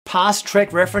past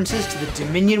Trek references to the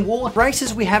Dominion War,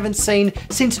 races we haven't seen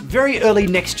since very early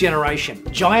Next Generation,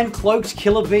 giant cloaked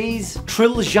killer bees,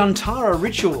 Trill Jantara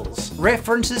rituals,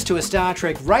 references to a Star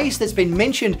Trek race that's been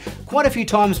mentioned quite a few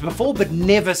times before but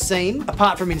never seen,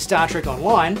 apart from in Star Trek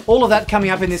Online, all of that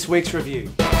coming up in this week's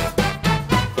review.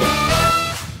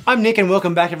 I'm Nick and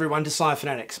welcome back everyone to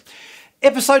Sci-Finatics.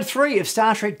 Episode 3 of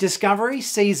Star Trek Discovery,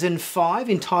 Season 5,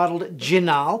 entitled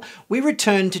Jinaal, we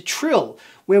return to Trill,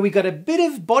 where we got a bit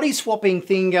of body swapping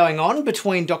thing going on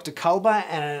between Dr. Culber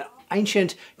and an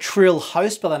ancient Trill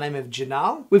host by the name of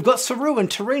Jinaal. We've got Saru and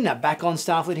T'Rina back on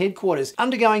Starfleet headquarters,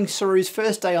 undergoing Saru's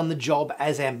first day on the job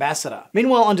as ambassador.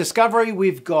 Meanwhile on Discovery,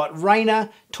 we've got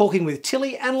Rayna talking with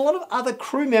Tilly and a lot of other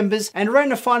crew members, and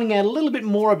Rayna finding out a little bit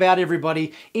more about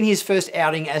everybody in his first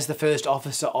outing as the first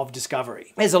officer of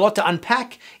Discovery. There's a lot to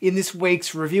unpack in this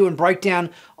week's review and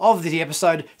breakdown of the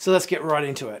episode, so let's get right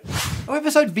into it. Our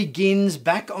episode begins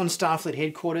back on Starfleet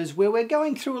headquarters, where we're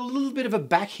going through a little bit of a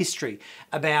back history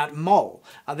about Mol.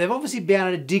 They've obviously been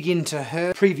able to dig into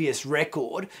her previous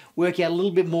record, work out a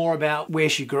little bit more about where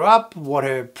she grew up, what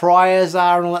her priors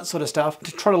are and all that sort of stuff,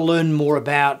 to try to learn more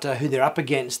about who they're up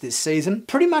against this season.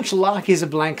 Pretty much Lark is a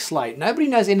blank slate. Nobody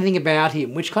knows anything about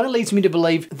him, which kind of leads me to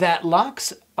believe that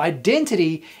Lark's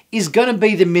identity is going to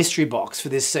be the mystery box for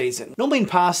this season. Normally in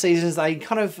past seasons they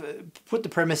kind of put the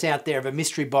premise out there of a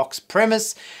mystery box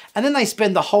premise, and then they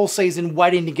spend the whole season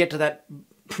waiting to get to that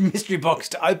mystery box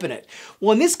to open it.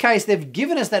 Well, in this case, they've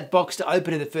given us that box to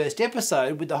open in the first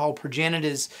episode with the whole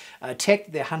progenitors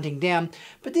tech they're hunting down,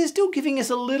 but they're still giving us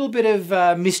a little bit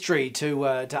of mystery to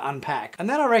unpack. And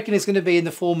that I reckon is going to be in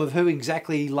the form of who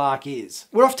exactly Lark is.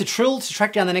 We're off to Trill to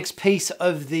track down the next piece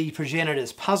of the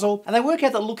progenitors puzzle, and they work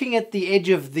out that looking at the edge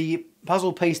of the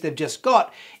puzzle piece they've just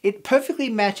got, it perfectly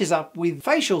matches up with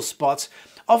facial spots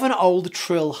of an old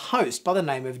Trill host by the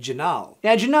name of Jinaal.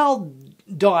 Now, Jinaal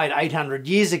died 800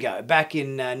 years ago, back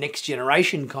in Next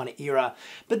Generation kind of era,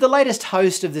 but the latest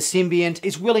host of the symbiont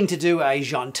is willing to do a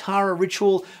Jantara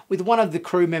ritual with one of the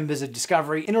crew members of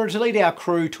Discovery in order to lead our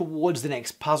crew towards the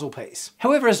next puzzle piece.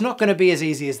 However, it's not going to be as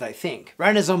easy as they think.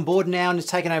 Rayna's on board now and has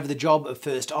taken over the job of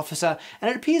First Officer,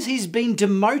 and it appears he's been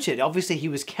demoted. Obviously he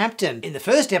was Captain in the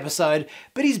first episode,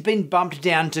 but he's been bumped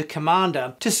down to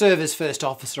Commander to serve as First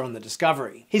Officer on the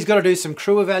Discovery. He's got to do some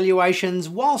crew evaluations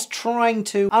whilst trying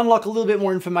to unlock a little bit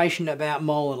more information about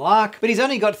Mol and Lark, but he's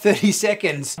only got 30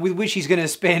 seconds with which he's going to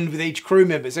spend with each crew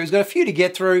member, so he's got a few to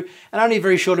get through and only a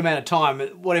very short amount of time,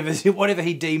 whatever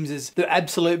he deems as the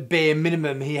absolute bare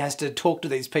minimum he has to talk to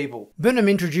these people. Burnham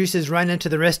introduces Rayna to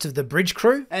the rest of the bridge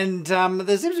crew, and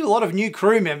there seems to be a lot of new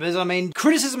crew members. I mean,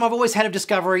 criticism I've always had of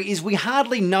Discovery is we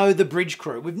hardly know the bridge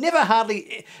crew. We've never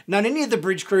hardly known any of the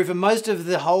bridge crew for most of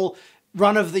the whole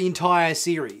run of the entire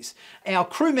series. Our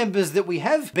crew members that we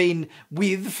have been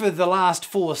with for the last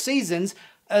 4 seasons,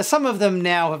 some of them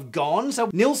now have gone. So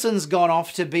Nilsson's gone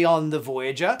off to be on the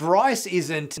Voyager. Bryce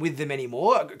isn't with them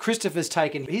anymore. Christopher's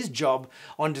taken his job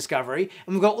on Discovery.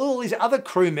 And we've got all these other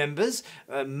crew members,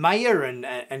 Mayer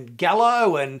and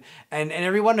Gallo and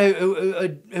everyone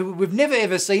who we've never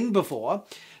ever seen before.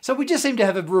 So we just seem to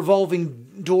have a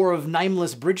revolving door of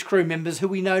nameless bridge crew members who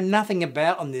we know nothing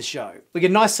about on this show. We get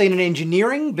a nice scene in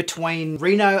engineering between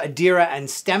Reno, Adira and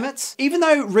Stamets. Even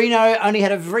though Reno only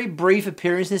had a very brief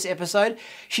appearance in this episode,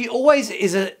 she always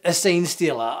is a scene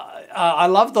stealer. I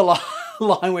love the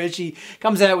line where she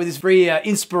comes out with this very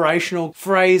inspirational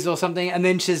phrase or something, and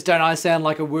then she says, "Don't I sound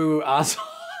like a woo-woo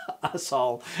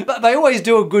arsehole?" But they always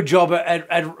do a good job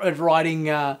at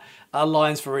writing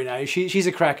lines for Reno. She's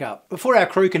a crack up. Before our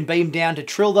crew can beam down to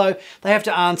Trill though, they have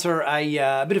to answer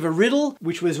a bit of a riddle,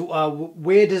 which was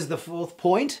where does the fourth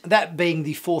point? That being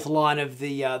the fourth line of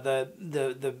the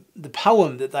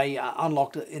poem that they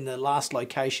unlocked in the last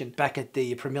location back at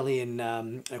the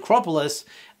Promelian Acropolis.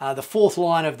 The fourth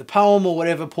line of the poem or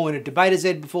whatever pointed to Beta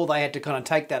Z before they had to kind of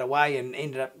take that away and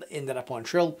ended up on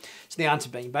Trill. So the answer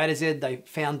being Beta Z, they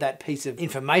found that piece of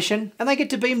information and they get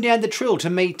to beam down to Trill to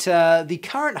meet the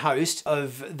current host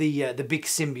of the big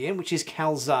symbiont, which is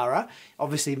Zara.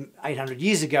 Obviously 800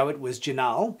 years ago it was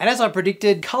Jinaal. And as I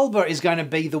predicted, Culber is going to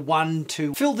be the one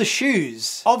to fill the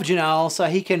shoes of Jinaal so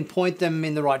he can point them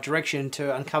in the right direction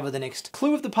to uncover the next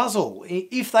clue of the puzzle,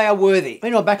 if they are worthy.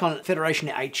 Meanwhile, back on Federation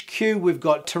HQ, we've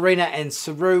got T'Rina and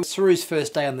Saru. Saru's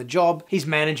first day on the job. He's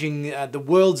managing the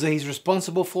worlds that he's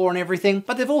responsible for and everything,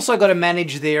 but they've also got to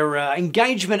manage their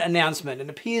engagement announcement. And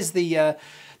it appears the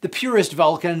purist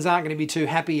Vulcans aren't going to be too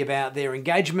happy about their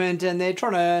engagement, and they're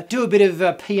trying to do a bit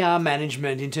of PR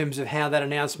management in terms of how that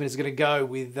announcement is going to go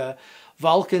with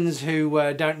Vulcans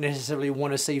who don't necessarily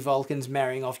want to see Vulcans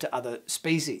marrying off to other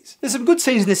species. There's some good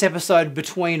scenes in this episode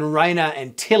between Rayna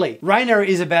and Tilly. Rayna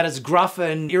is about as gruff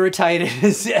and irritated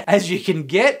as you can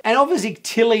get, and obviously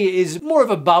Tilly is more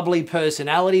of a bubbly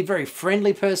personality, very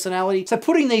friendly personality. So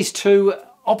putting these two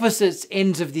opposite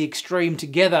ends of the extreme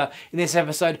together in this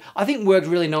episode, I think worked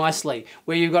really nicely,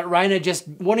 where you've got Rayna just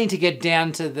wanting to get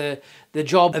down to the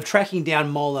job of tracking down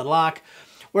Mole and Lark,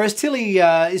 whereas Tilly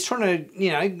is trying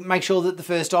to, make sure that the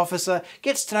first officer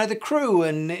gets to know the crew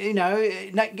and,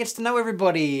 gets to know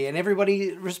everybody, and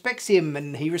everybody respects him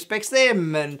and he respects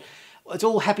them, and it's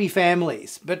all happy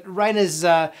families. But Rayna's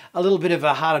a little bit of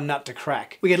a harder nut to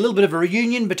crack. We get a little bit of a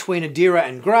reunion between Adira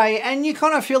and Grey, and you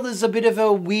kind of feel there's a bit of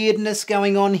a weirdness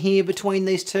going on here between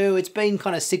these two. It's been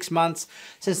kind of 6 months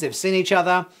since they've seen each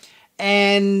other,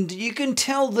 and you can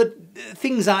tell that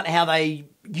things aren't how they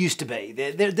used to be.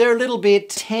 They're a little bit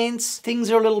tense,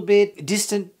 things are a little bit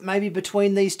distant maybe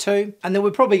between these two, and then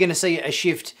we're probably going to see a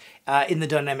shift in the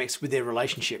dynamics with their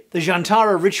relationship. The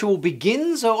Jantara ritual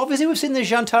begins. So obviously we've seen the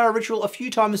Jantara ritual a few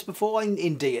times before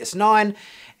in DS9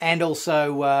 and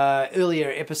also earlier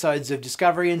episodes of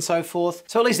Discovery and so forth.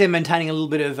 So at least they're maintaining a little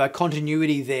bit of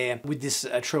continuity there with this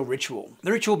Trill ritual.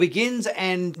 The ritual begins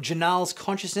and Jinaal's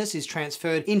consciousness is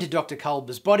transferred into Dr.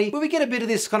 Culber's body, where we get a bit of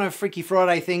this kind of Freaky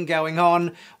Friday thing going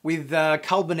on with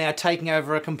Culber now taking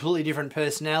over a completely different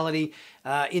personality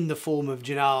in the form of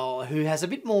Jinaal, who has a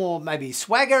bit more maybe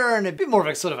swagger and a bit more of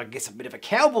a sort of, I guess, a bit of a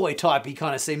cowboy type he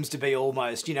kind of seems to be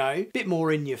almost, bit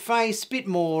more in your face, bit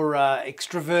more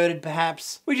extroverted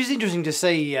perhaps, which is interesting to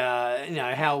see,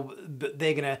 how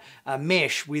they're going to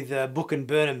mesh with Book and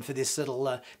Burnham for this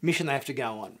little mission they have to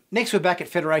go on. Next, we're back at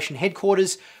Federation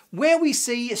headquarters, where we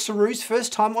see Saru's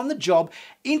first time on the job.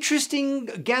 Interesting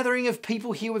gathering of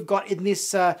people here we've got in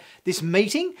this this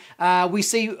meeting. We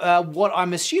see what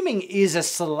I'm assuming is a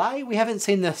Soleil. We haven't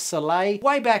seen the Soleil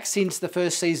way back since the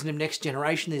first season of Next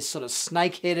Generation, this sort of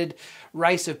snake-headed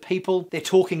race of people. They're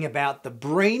talking about the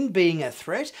Breen being a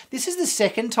threat. This is the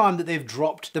second time that they've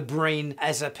dropped the Breen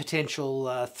as a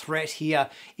potential threat here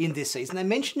in this season. They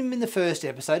mentioned them in the first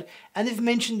episode, and they've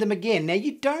mentioned them again. Now,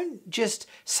 you don't just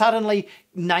suddenly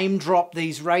name drop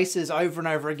these races over and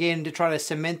over again to try to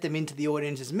cement them into the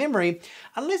audience's memory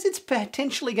unless it's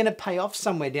potentially going to pay off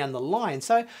somewhere down the line.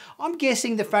 So I'm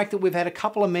guessing the fact that we've had a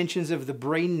couple of mentions of the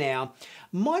Breen now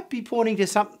might be pointing to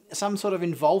some sort of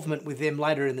involvement with them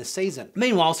later in the season.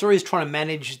 Meanwhile, Saru's trying to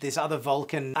manage this other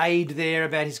Vulcan aide there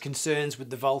about his concerns with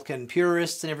the Vulcan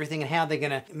purists and everything, and how they're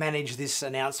going to manage this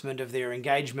announcement of their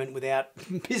engagement without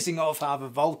pissing off half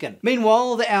of Vulcan.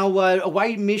 Meanwhile, our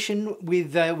away mission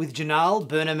with Jinaal,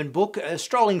 Burnham and Book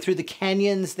strolling through the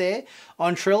canyons there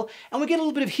on Trill, and we get a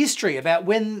little bit of history about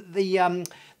when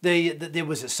there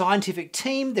was a scientific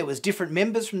team, there was different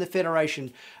members from the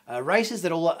Federation races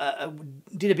that all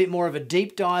did a bit more of a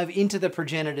deep dive into the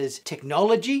progenitors'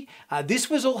 technology. This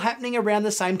was all happening around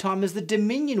the same time as the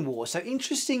Dominion War. So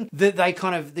interesting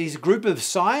that these group of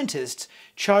scientists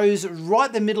chose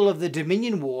right the middle of the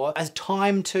Dominion War as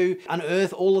time to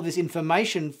unearth all of this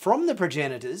information from the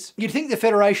progenitors. You'd think the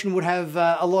Federation would have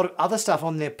a lot of other stuff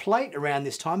on their plate around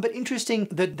this time, but interesting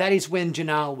that that is when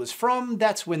Jinaal was from.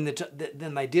 That's when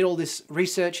then they did all this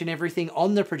research and everything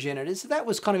on the progenitors. So that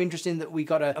was kind of interesting that we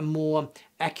got a more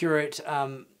accurate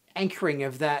anchoring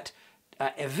of that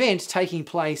event taking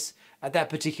place at that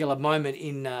particular moment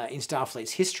in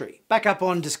Starfleet's history. Back up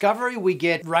on Discovery, we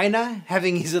get Rayna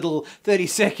having his little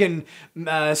 30-second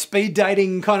speed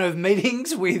dating kind of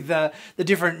meetings with the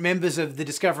different members of the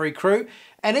Discovery crew.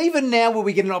 And even now, where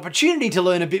we get an opportunity to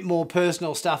learn a bit more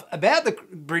personal stuff about the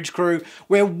bridge crew,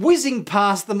 we're whizzing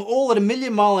past them all at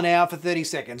 1,000,000 miles an hour for 30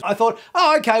 seconds. I thought,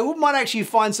 oh, okay, we might actually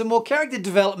find some more character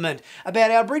development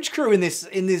about our bridge crew in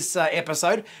this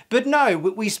episode. But no,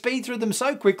 we speed through them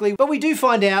so quickly. But we do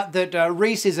find out that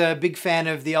Reese is a big fan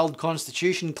of the old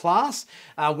Constitution class,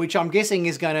 which I'm guessing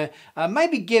is going to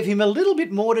maybe give him a little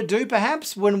bit more to do,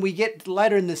 perhaps, when we get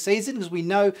later in the season, because we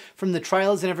know from the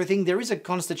trailers and everything, there is a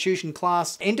Constitution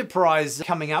class Enterprise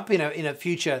coming up in a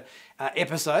future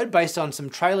episode based on some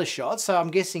trailer shots, so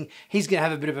I'm guessing he's going to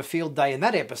have a bit of a field day in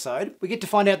that episode. We get to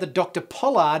find out that Dr.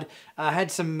 Pollard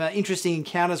had some interesting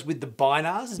encounters with the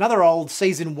Binars, another old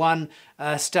Season 1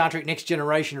 Star Trek Next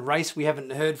Generation race we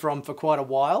haven't heard from for quite a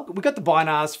while. We got the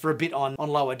Binars for a bit on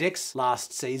Lower Decks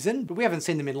last season, but we haven't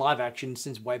seen them in live action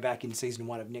since way back in Season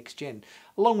 1 of Next Gen,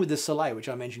 along with the Soleil, which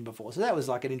I mentioned before. So that was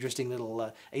like an interesting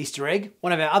little Easter egg.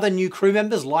 One of our other new crew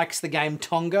members likes the game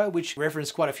Tonga, which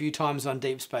referenced quite a few times on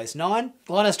Deep Space Nine. DS9.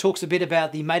 Linus talks a bit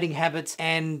about the mating habits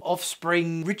and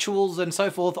offspring rituals and so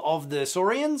forth of the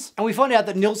Saurians. And we find out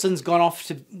that Nilsson's gone off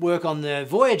to work on the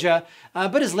Voyager,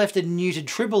 but has left a neutered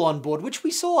Tribble on board, which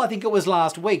we saw, I think it was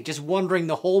last week, just wandering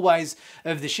the hallways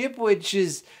of the ship, which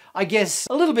is, I guess,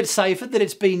 a little bit safer that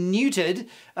it's been neutered,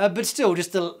 but still,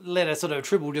 just to let a sort of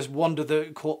Tribble just wander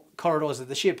the corridors of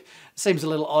the ship seems a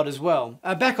little odd as well.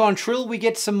 Back on Trill, we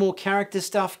get some more character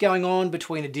stuff going on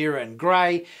between Adira and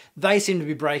Gray. They seem to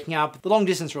be breaking up. The long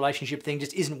distance relationship thing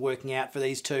just isn't working out for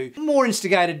these two. More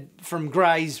instigated from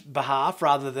Gray's behalf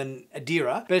rather than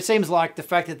Adira, but it seems like the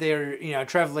fact that they're, you know,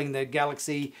 traveling the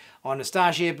galaxy on a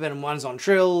starship and one's on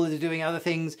Trill, they're doing other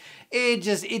things,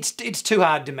 it's too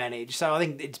hard to manage. So I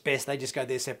think it's best they just go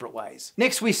their separate ways.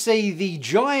 Next we see the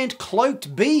giant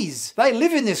cloaked bees. They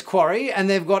live in this quarry and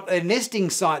they've got a nesting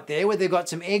site there where they've got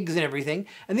some eggs and everything,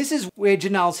 and this is where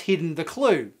Jinaal's hidden the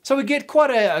clue. So we get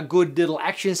quite a good little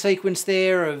action sequence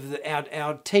there of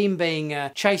our team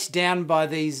being chased down by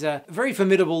these very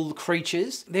formidable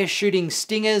creatures. They're shooting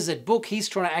stingers at Book. He's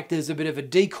trying to act as a bit of a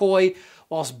decoy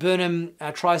whilst Burnham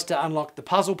tries to unlock the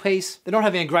puzzle piece. They're not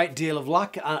having a great deal of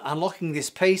luck unlocking this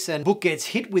piece, and Book gets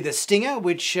hit with a stinger,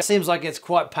 which seems like it's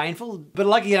quite painful, but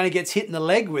lucky he only gets hit in the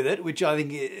leg with it, which I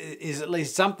think is at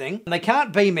least something. And they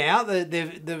can't beam out.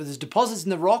 There's deposits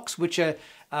in the rocks which are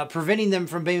preventing them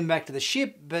from beaming back to the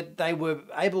ship, but they were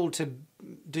able to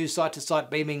do site-to-site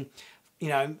beaming, you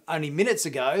know, only minutes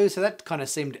ago, so that kind of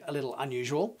seemed a little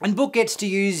unusual. And Book gets to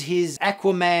use his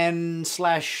Aquaman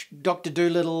 / Dr.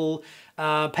 Dolittle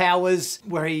powers,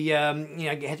 where he you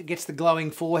know, gets the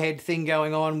glowing forehead thing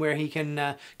going on, where he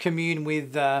can commune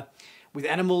with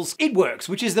animals. It works,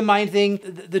 which is the main thing.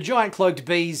 The giant cloaked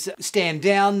bees stand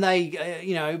down. They,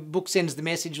 you know, Book sends the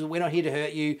message that we're not here to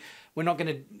hurt you. We're not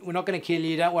gonna kill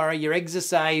you. Don't worry. Your eggs are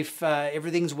safe.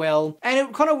 Everything's well. And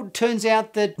it kind of turns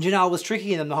out that Jinaal was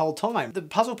tricking them the whole time. The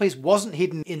puzzle piece wasn't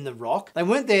hidden in the rock. They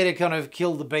weren't there to kind of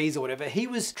kill the bees or whatever. He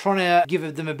was trying to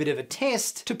give them a bit of a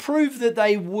test to prove that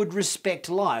they would respect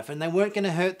life and they weren't going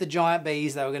to hurt the giant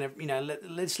bees. They were going to, you know,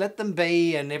 let's let them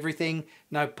be and everything.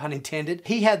 No pun intended.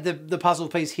 He had the puzzle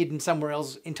piece hidden somewhere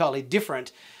else entirely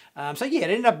different. So yeah,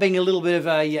 it ended up being a little bit of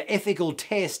a ethical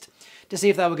test to see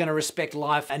if they were going to respect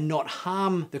life and not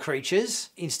harm the creatures,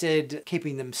 instead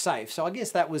keeping them safe. So I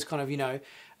guess that was kind of, you know,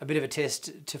 a bit of a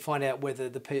test to find out whether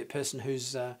the person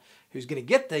who's going to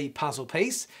get the puzzle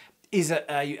piece is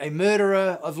a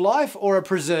murderer of life or a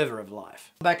preserver of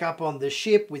life. Back up on the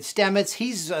ship with Stamets,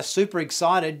 he's super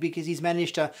excited because he's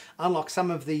managed to unlock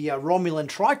some of the Romulan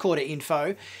tricorder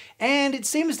info, and it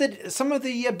seems that some of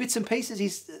the bits and pieces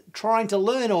he's trying to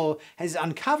learn or is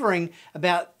uncovering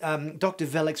about Dr.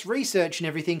 Velek's research and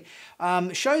everything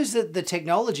shows that the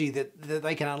technology that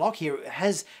they can unlock here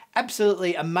has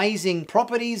absolutely amazing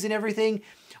properties and everything.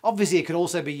 Obviously, it could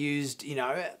also be used, you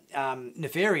know,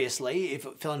 nefariously if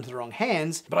it fell into the wrong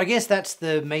hands. But I guess that's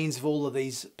the means of all of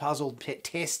these puzzle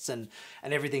tests and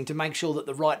everything, to make sure that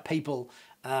the right people,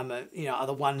 you know, are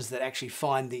the ones that actually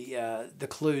find the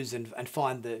clues and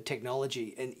find the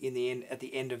technology in the end, at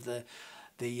the end of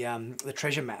the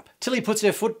treasure map. Tilly puts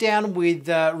her foot down with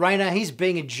Rayna. He's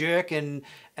being a jerk and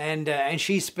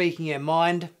she's speaking her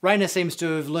mind. Rayna seems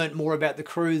to have learnt more about the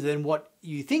crew than what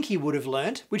you think he would have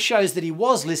learnt, which shows that he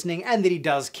was listening and that he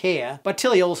does care. But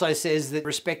Tilly also says that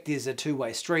respect is a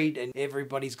two-way street and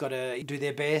everybody's got to do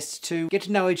their best to get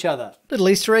to know each other. Little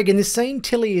Easter egg in this scene,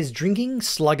 Tilly is drinking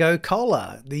Sluggo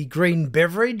Cola, the green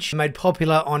beverage made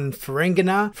popular on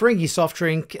Ferenginar. Ferengi soft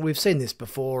drink, we've seen this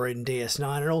before in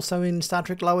DS9 and also in Star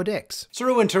Trek Lower Decks.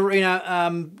 Saru and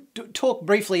Tarina talk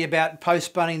briefly about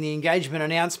postponing the engagement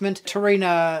announcement.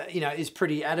 Tarina, you know, is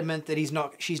pretty adamant that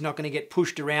she's not going to get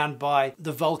pushed around by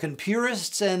the Vulcan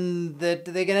purists and that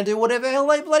they're going to do whatever hell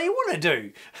they bloody want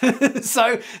to do.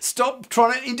 So stop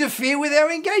trying to interfere with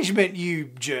our engagement, you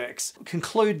jerks.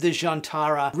 Conclude the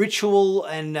Jantara ritual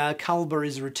and Culber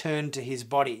is returned to his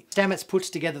body. Stamets puts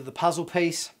together the puzzle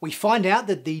piece. We find out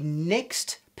that the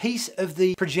next piece of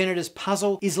the progenitor's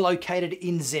puzzle is located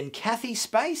in Zenkathi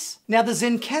space. Now, the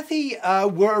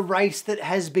Zenkathi were a race that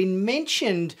has been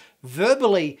mentioned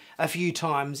verbally a few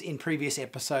times in previous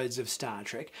episodes of Star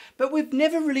Trek, but we've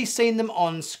never really seen them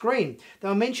on screen. They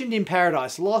were mentioned in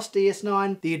Paradise Lost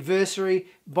DS9, The Adversary,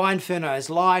 By Inferno's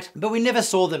Light, but we never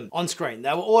saw them on screen.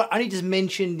 They were only just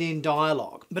mentioned in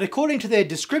dialogue. But according to their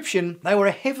description, they were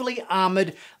a heavily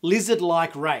armoured,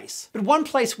 lizard-like race. But one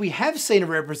place we have seen a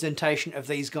representation of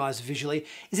these guys visually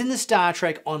is in the Star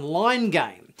Trek Online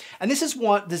game. And this is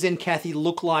what the Zenkathi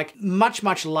look like, much,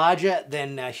 much larger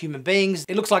than human beings.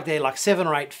 It looks like they're like 7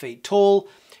 or 8 feet tall,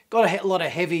 got a lot of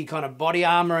heavy kind of body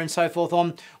armour and so forth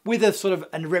on, with a sort of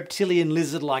a reptilian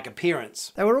lizard-like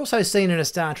appearance. They were also seen in a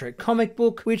Star Trek comic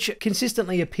book, which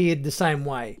consistently appeared the same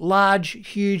way. Large,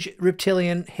 huge,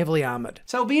 reptilian, heavily armoured.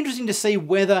 So it'll be interesting to see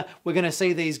whether we're going to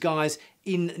see these guys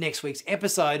in next week's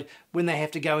episode when they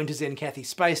have to go into Zen-Cathy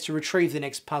space to retrieve the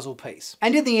next puzzle piece.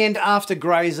 And in the end, after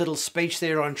Grey's little speech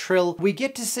there on Trill, we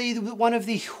get to see one of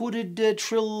the hooded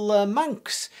Trill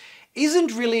monks.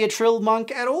 Isn't really a Trill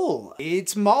monk at all.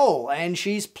 It's Mole, and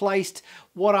she's placed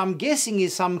what I'm guessing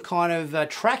is some kind of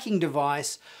tracking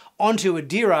device onto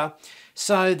Adira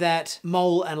so that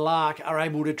Mole and Lark are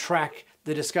able to track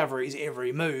the Discovery's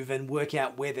every move and work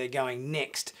out where they're going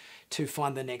next to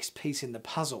find the next piece in the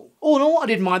puzzle. All in all, I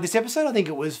didn't mind this episode. I think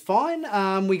it was fine.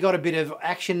 We got a bit of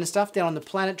action and stuff down on the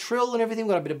planet Trill and everything.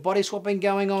 We got a bit of body swapping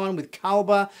going on with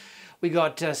Kalba. We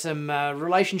got some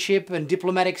relationship and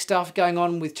diplomatic stuff going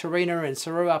on with Tarina and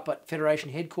Saru up at Federation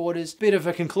headquarters. Bit of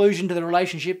a conclusion to the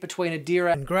relationship between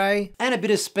Adira and Grey. And a bit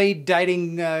of speed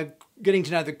dating, getting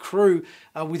to know the crew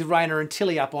with Rayner and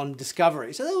Tilly up on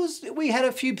Discovery. So we had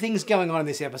a few things going on in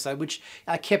this episode which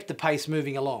kept the pace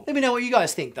moving along. Let me know what you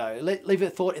guys think though. Leave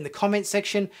a thought in the comments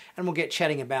section and we'll get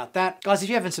chatting about that. Guys, if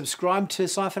you haven't subscribed to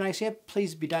Sci-Finatics yet,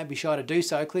 please don't be shy to do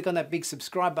so. Click on that big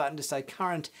subscribe button to stay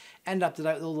current and up to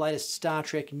date with all the latest Star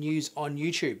Trek news on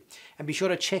YouTube. And be sure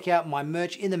to check out my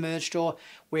merch in the merch store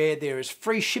where there is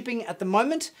free shipping at the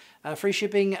moment. Free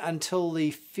shipping until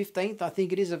the 15th, I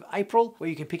think it is, of April,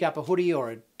 where you can pick up a hoodie or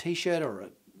a t-shirt or a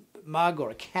mug or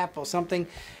a cap or something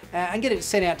and get it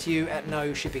sent out to you at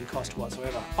no shipping cost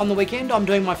whatsoever. On the weekend, I'm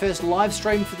doing my first live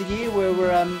stream for the year where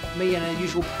we're, me and a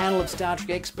usual panel of Star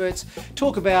Trek experts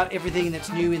talk about everything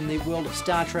that's new in the world of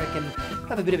Star Trek and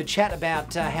have a bit of a chat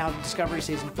about how Discovery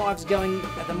Season 5 is going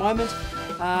at the moment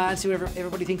and see what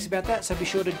everybody thinks about that. So be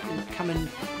sure to come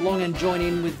along and join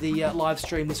in with the live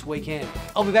stream this weekend.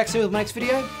 I'll be back soon with my next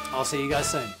video. I'll see you guys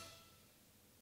soon.